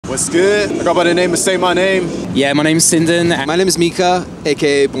What's good? I go by the name of SayMyName. Yeah, my name's Sinden. My name is Mika,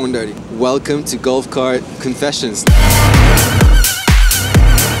 aka Born Dirty. Welcome to Golf Cart Confessions.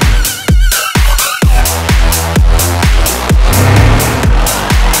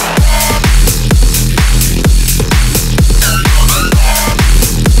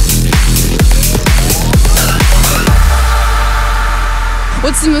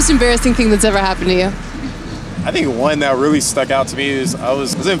 What's the most embarrassing thing that's ever happened to you? I think one that really stuck out to me is I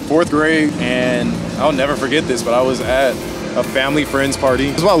was in 4th grade, and I'll never forget this, but I was at a family friend's party.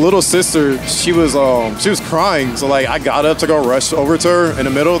 It was my little sister. She was crying, so like I got up to go rush over to her. In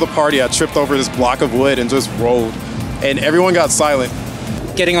the middle of the party, I tripped over this block of wood and just rolled, and everyone got silent.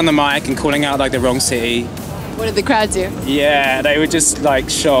 Getting on the mic and calling out like the wrong city. What did the crowd do? Yeah, they were just like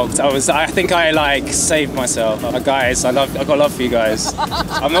shocked. I think I like saved myself. Guys, I got love for you guys.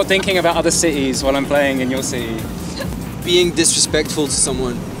 I'm not thinking about other cities while I'm playing in your city. Being disrespectful to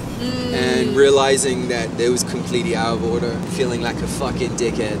someone and realizing that it was completely out of order, feeling like a fucking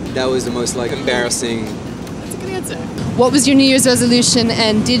dickhead. That was the most like embarrassing. That's a good answer. What was your New Year's resolution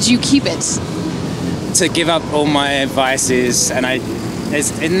and did you keep it? To give up all my vices, and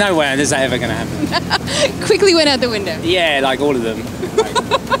there's in no way is that ever gonna happen. Quickly went out the window. Yeah, like all of them.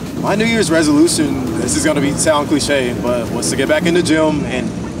 My New Year's resolution, this is gonna sound cliche, but was to get back in the gym and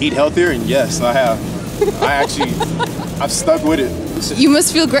eat healthier, and yes, I have. I've stuck with it. You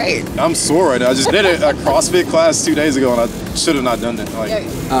must feel great. I'm sore right now. I just did a CrossFit class 2 days ago, and I should have not done that.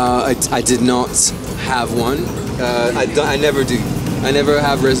 I did not have one. I never do. I never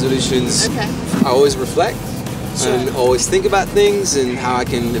have resolutions. Okay. I always reflect. And always think about things and how I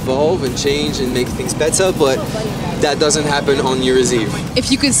can evolve and change and make things better, but that doesn't happen on New Year's Eve.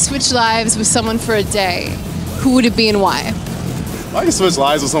 If you could switch lives with someone for a day, who would it be and why? If I could switch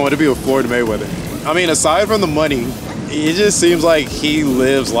lives with someone, it'd be with Floyd Mayweather. I mean, aside from the money, it just seems like he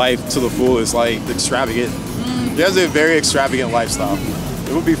lives life to the fullest, like extravagant. He has a very extravagant lifestyle.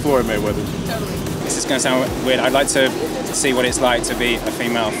 It would be Floyd Mayweather. Totally. This is going to sound weird. I'd like to see what it's like to be a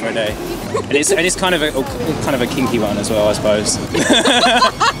female for a day. And it's kind of a kinky one as well, I suppose.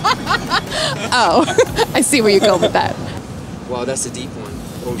 Oh, I see where you're going with that. Wow, that's a deep one.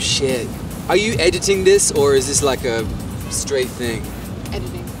 Oh shit. Are you editing this or is this like a straight thing?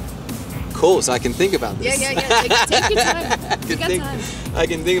 Editing. Cool, so I can think about this. Yeah. Take your time. You got time. I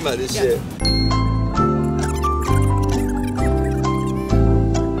can think about this shit.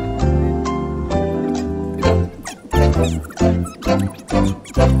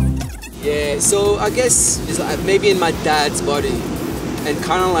 Yeah, so I guess it's like maybe in my dad's body and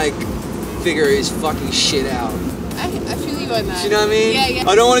kind of like figure his fucking shit out. I feel you on that. You know what I mean? Yeah.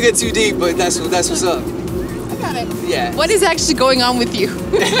 I don't want to get too deep, but that's what's up. I got it. Yeah. What is actually going on with you?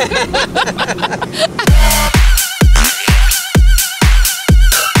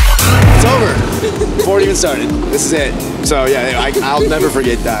 It's over. Before it even started. This is it. So yeah, I'll never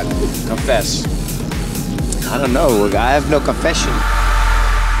forget that. Confess. I don't know. I have no confession.